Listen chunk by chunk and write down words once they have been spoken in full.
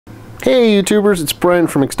Hey YouTubers, it's Brent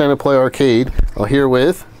from Extended Play Arcade. I'm here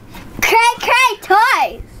with Cray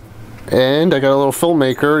Toys. And I got a little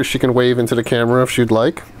filmmaker. She can wave into the camera if she'd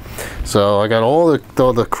like. So I got all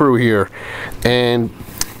the crew here. And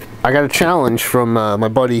I got a challenge from my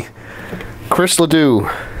buddy Chris Ladue.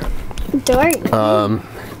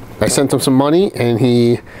 I sent him some money and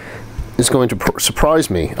he is going to surprise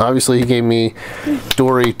me. Obviously he gave me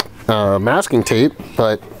Dory masking tape,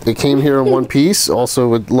 but it came here in one piece, also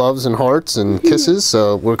with loves and hearts and kisses,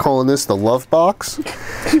 so we're calling this the love box.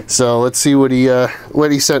 So let's see what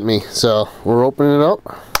he sent me. So we're opening it up.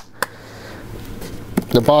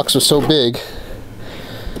 The box was so big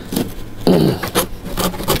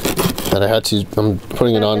that I had to, I'm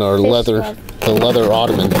putting it on our the leather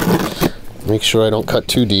ottoman. Make sure I don't cut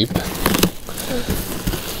too deep.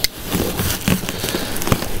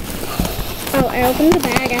 Oh, I opened the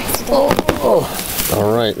bag accidentally. Oh.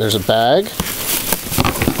 All right, there's a bag.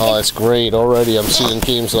 Oh, that's great. Already I'm seeing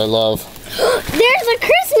games that I love. There's a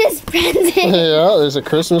Christmas present. Yeah, there's a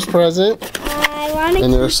Christmas present. I want to.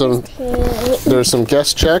 And there's some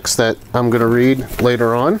guest checks that I'm gonna read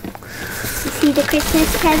later on. See the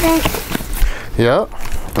Christmas present? Yeah.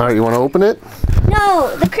 All right, you want to open it?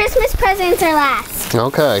 No, the Christmas presents are last.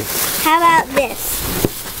 Okay. How about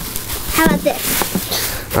this? How about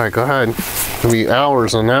this? All right, go ahead. It'll be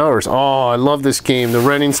hours and hours. Oh, I love this game, the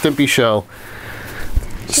Ren and Stimpy show.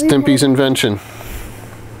 Stimpy's invention.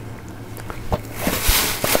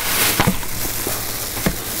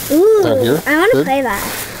 Ooh, Here? I want to Good. play that.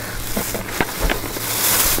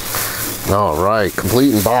 All right,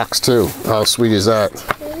 complete in box too. How sweet is that?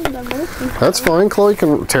 That's fine. Chloe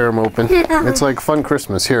can tear them open. It's like Fun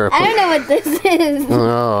Christmas. Here. I don't know what this is.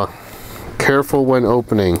 Oh, careful when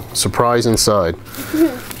opening. Surprise inside.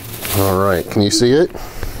 All right, can you see it?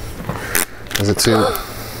 Is it too?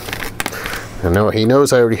 I know he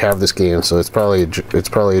knows I already have this game, so it's probably a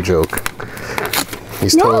joke.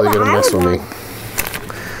 He's totally gonna mess with me.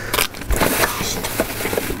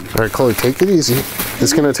 All right, Chloe, take it easy.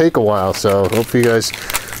 It's gonna take a while, so hope you guys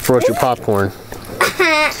brought your popcorn.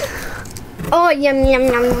 Oh, yum, yum,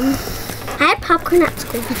 yum, yum. I had popcorn at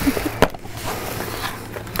school.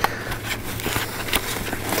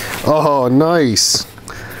 Oh, nice.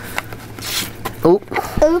 Oh,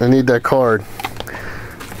 I need that card.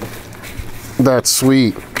 That's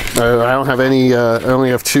sweet. I don't have any, I only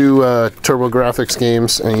have two TurboGrafx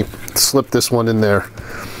games, and you slip this one in there.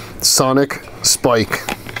 Sonic Spike.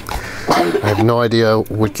 I have no idea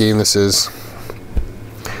what game this is,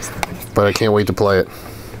 but I can't wait to play it.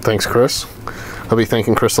 Thanks, Chris. I'll be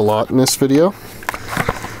thanking Chris a lot in this video.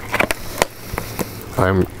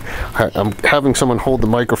 I'm having someone hold the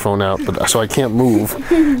microphone out, but so I can't move.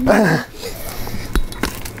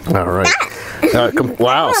 All right.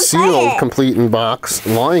 Wow, sealed, complete in box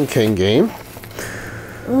Lion King game.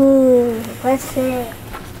 Ooh, what's it?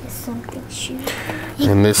 It's something shooting.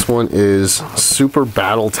 And this one is Super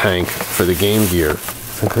Battle Tank for the Game Gear.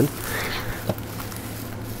 Is that good?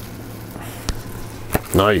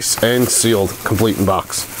 Nice, and sealed, complete in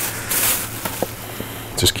box.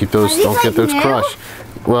 Just keep those, don't get those crushed.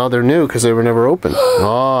 Well, they're new because they were never open.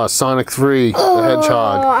 Oh, Sonic 3, the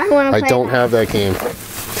Hedgehog. I don't have that game.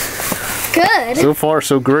 Good. So far,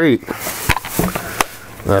 so great.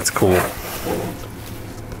 That's cool.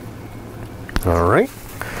 All right.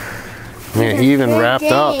 Man, he even wrapped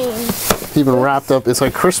up. He even wrapped up. It's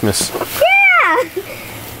like Christmas. Yeah.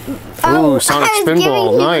 Ooh, Sonic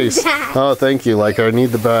Spinball. Nice. Oh, thank you. Like, I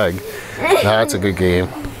need the bag. That's a good game.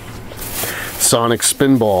 Sonic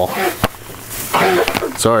Spinball.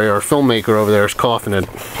 Sorry, our filmmaker over there is coughing to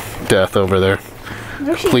death over there.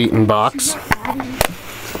 Complete in box.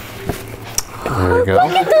 There we go.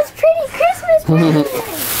 Look at those pretty Christmas presents.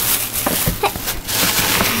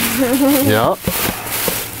 Yep.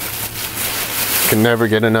 Can never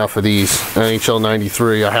get enough of these. NHL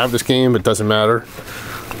 93. I have this game, but it doesn't matter.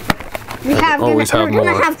 We're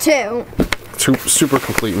gonna have two. Super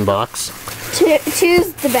complete in box.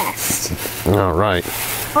 Two's the best. All right.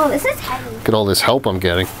 Oh, this is heavy. Look at all this help I'm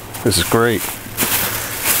getting. This is great.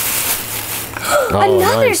 Oh,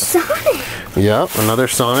 Another nice. Sonic. Yep, another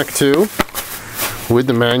Sonic 2 with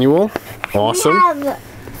the manual. Awesome. We have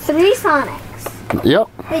 3 Sonics. Yep.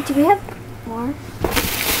 Wait, do we have more?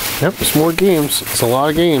 Yep, there's more games. It's a lot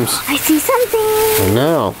of games. I see something. I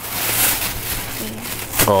know.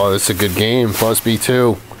 Oh, this is a good game. Fuzzbee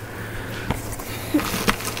 2.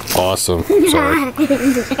 Awesome. Sorry.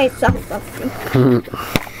 I saw something.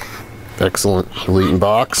 Excellent. Elite in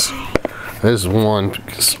box. This is one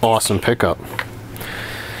awesome pickup.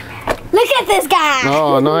 Look at this guy.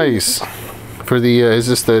 Oh, nice. For the, is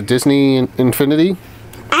this the Disney Infinity?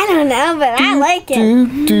 I don't don't know, but I like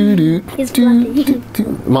it. He's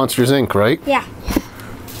fluffy. Monsters Inc., right? Yeah.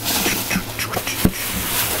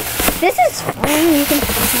 This is fun. You can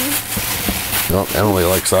Oh, Emily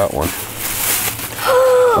likes that one.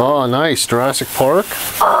 Oh, nice. Jurassic Park.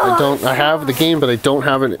 I have the game, but I don't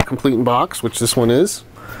have it complete in box, which this one is.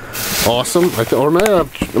 Awesome. Or I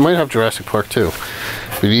might have Jurassic Park too.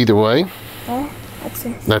 But either way,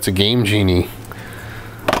 that's a Game Genie.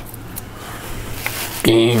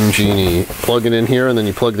 Game Genie. Plug it in here, and then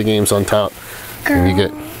you plug the games on top. And you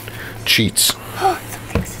get cheats.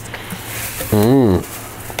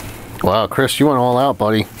 Wow, Chris, you went all out,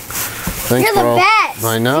 buddy. Thanks, You're bro. the best,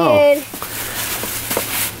 I know. dude.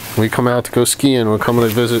 We come out to go skiing. We're coming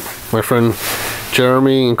to visit my friend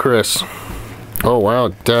Jeremy and Chris. Oh wow,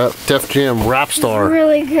 Def Jam Rap Star.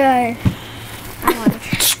 Really good.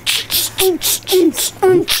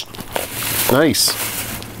 Nice.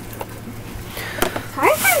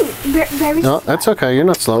 Sorry if I'm very No, that's okay. You're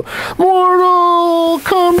not slow. Mortal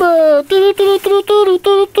Kombat.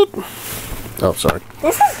 Oh, sorry.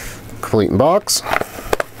 This is. Complete in box.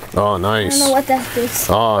 Oh, nice. I don't know what that is.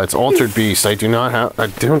 Oh, it's Altered Beast. I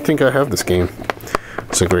don't think I have this game.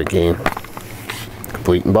 It's a great game.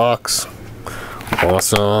 Complete in box.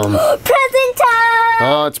 Awesome. Present time!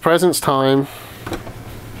 Oh, it's presents time.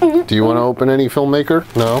 Do you want to open any filmmaker?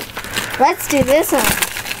 No? Let's do this one.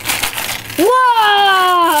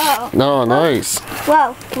 Whoa! No, nice.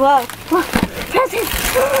 Whoa, whoa, whoa.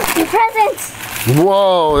 Presents! They're presents!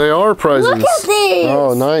 Whoa, they are presents. Look at these!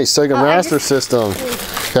 Oh, nice. Sega Master System.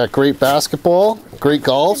 Got great basketball, great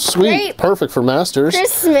golf. Sweet. Great. Perfect for Masters.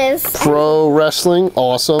 Christmas. Pro wrestling.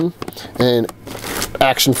 Awesome. And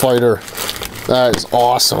action fighter. That is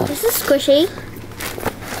awesome. This is squishy.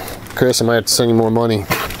 Chris, I might have to send you more money.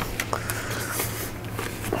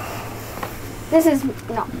 This is,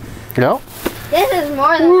 no. No? This is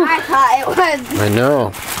more than I thought it was. I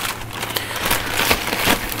know.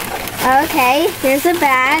 Okay, here's a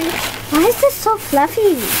bag. Why is this so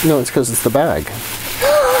fluffy? No, it's because it's the bag.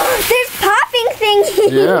 There's popping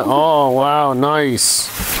thingies. Yeah. Oh, wow. Nice.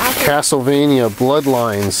 Castlevania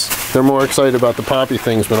Bloodlines. They're more excited about the poppy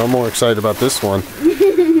things, but I'm more excited about this one.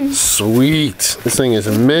 Sweet. This thing is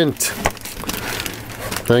mint.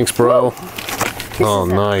 Thanks, bro. Oh,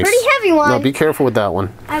 nice. Pretty heavy one. No, be careful with that one.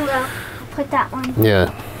 I will. I'll put that one. Yeah.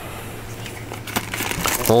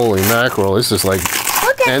 Holy mackerel. This is like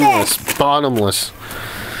Look at endless, this. bottomless,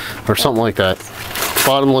 or something like that.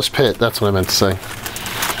 Bottomless pit. That's what I meant to say.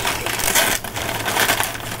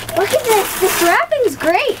 Look at this. This wrapping's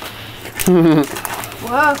great.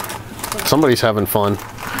 Whoa. Somebody's having fun.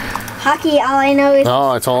 Hockey, all I know is...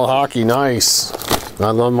 Oh, it's all hockey. Nice.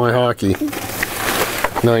 I love my hockey.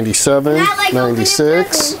 97, Not like opening 96,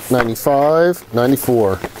 presents. 95,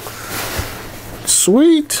 94.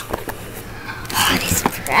 Sweet. Oh, these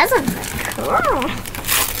presents are cool.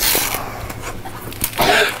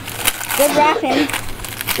 Good wrapping.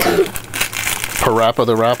 Parappa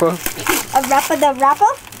the Rappa. A Rappa the Rappa?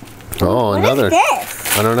 Oh, What another. is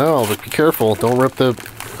this? I don't know, but be careful. Don't rip the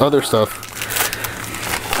other stuff.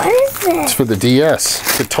 What is It's this? for the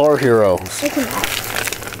DS. Guitar Hero. Look at that.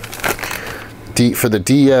 For the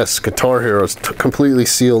DS, Guitar Heroes, completely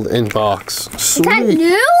sealed in box. Is that Sweet.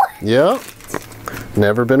 new? Yeah.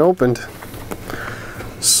 Never been opened.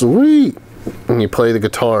 Sweet. And you play the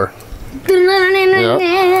guitar.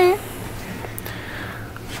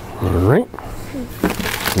 Alright.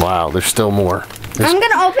 Wow, there's still more. I'm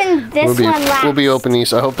gonna open this one last. We'll be opening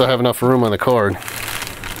these. I hope they'll have enough room on the card.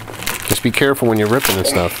 Just be careful when you're ripping and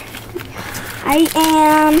stuff. I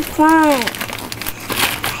am fine.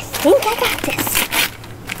 I think I got this.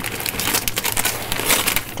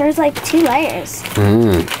 There's like 2 layers.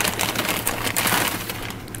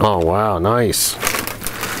 Oh, wow, nice.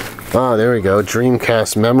 Ah, there we go.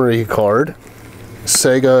 Dreamcast memory card.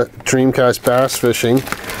 Sega Dreamcast Bass Fishing.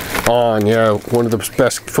 Oh, and yeah, one of the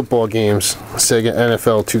best football games. Sega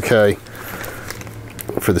NFL 2K.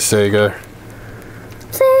 For the Sega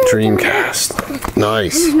Dreamcast.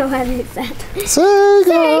 Nice. I don't know how to use that.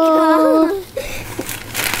 Sega!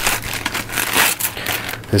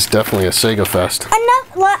 It's definitely a Sega fest.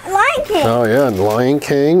 Enough Lion King. Oh yeah, and Lion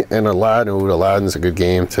King and Aladdin. Ooh, Aladdin's a good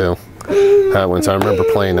game too. That one's, I remember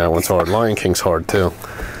playing that one's hard. Lion King's hard too.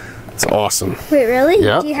 It's awesome. Wait, really?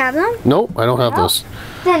 Yeah. Do you have them? Nope, I don't have those.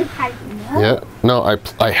 Then how do you know? Yeah, no,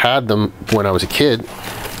 I had them when I was a kid.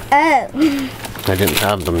 Oh. I didn't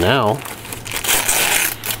have them now.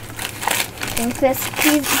 They're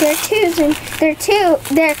 2s and there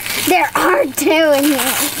are 2 in here.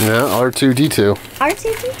 Yeah, R2-D2.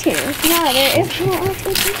 R2D2. No, there is no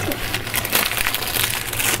R2D2.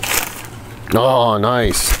 Oh,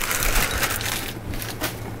 nice.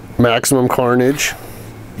 Maximum Carnage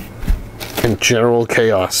and General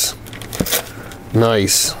Chaos.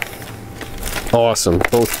 Nice. Awesome.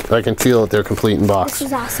 Both, I can feel that they're complete in box. This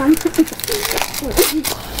is awesome.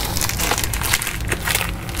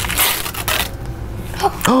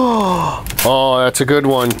 Oh, that's a good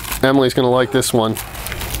one. Emily's gonna like this one.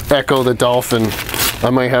 Echo the Dolphin. I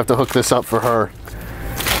might have to hook this up for her.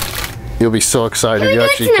 You'll be so excited. You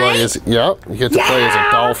actually play as, yep, you get to play as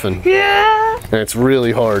a dolphin. Yeah. And it's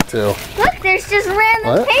really hard too. Look, there's just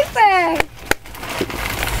random paper.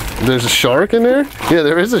 There's a shark in there? Yeah,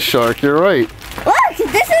 there is a shark. You're right. Look,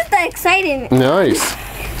 this is the exciting. Nice.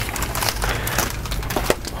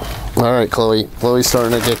 All right, Chloe. Chloe's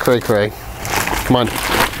starting to get cray-cray. Come on.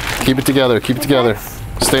 Keep it together. Keep it together.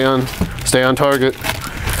 Stay on target.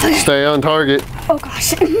 Okay. Stay on target. Oh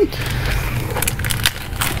gosh. Okay.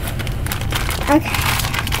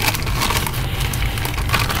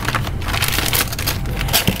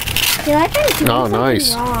 I feel like I'm doing something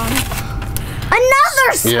nice. wrong.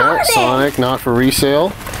 Another Sonic! Yeah, Sonic, not for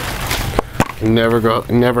resale. Never have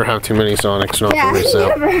too many Sonics not for resale.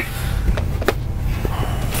 Never.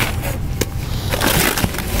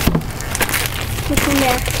 What's in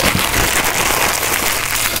there?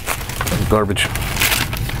 Garbage.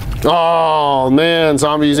 Oh man,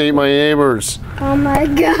 zombies ate my neighbors. Oh my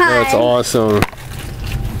god. That's awesome.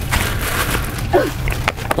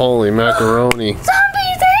 Holy macaroni.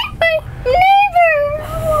 Zombies ate my neighbor!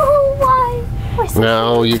 Oh, why?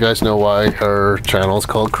 Now you guys know why her channel is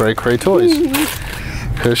called Cray Cray Toys.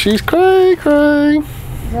 Because she's cray cray.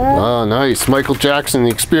 Oh, nice. Michael Jackson, The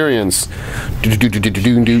Experience. Woo!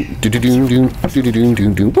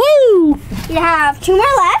 You have 2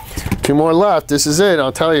 more left. 2 more left. This is it.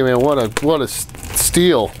 I'll tell you, man. What a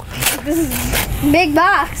steal. This is a big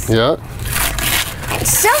box. Yeah.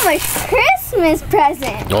 So much Christmas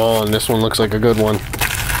present. Oh, and this one looks like a good one.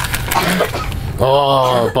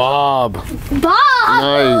 Oh, Bob. Bob.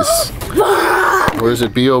 Nice. Bob. Where's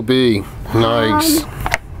it? B.O.B. Nice. Bob.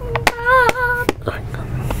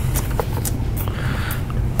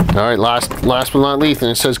 All right, last but not least,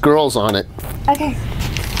 and it says girls on it. Okay.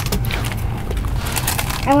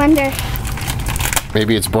 I wonder.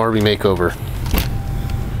 Maybe it's Barbie makeover.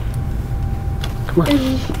 Come on.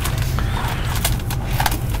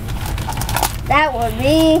 That would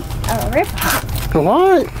be a rip-off.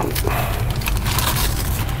 What?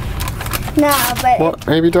 No, but Well,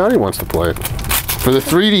 maybe Daddy wants to play it. For the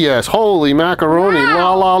 3DS. Holy macaroni.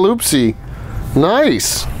 Wow. La la loopsie.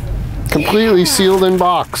 Nice. Completely sealed in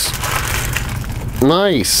box.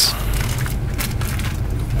 Nice.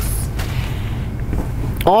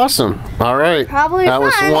 Awesome. All right. Probably that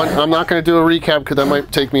was fun. one. I'm not going to do a recap because that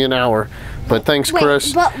might take me an hour. But thanks, wait,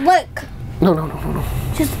 Chris. but look. No.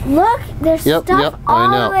 Just look. There's Yep, stuff I all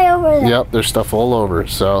know. the way over there. Yep, there's stuff all over.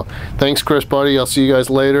 So thanks, Chris, buddy. I'll see you guys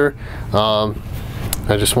later. I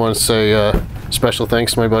just want to say special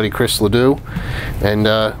thanks to my buddy Chris Ladue, and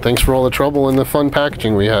thanks for all the trouble and the fun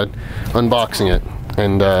packaging we had unboxing it.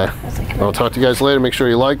 And I'll talk to you guys later. Make sure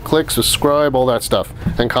you like, click, subscribe, all that stuff,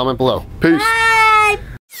 and comment below. Peace. Bye.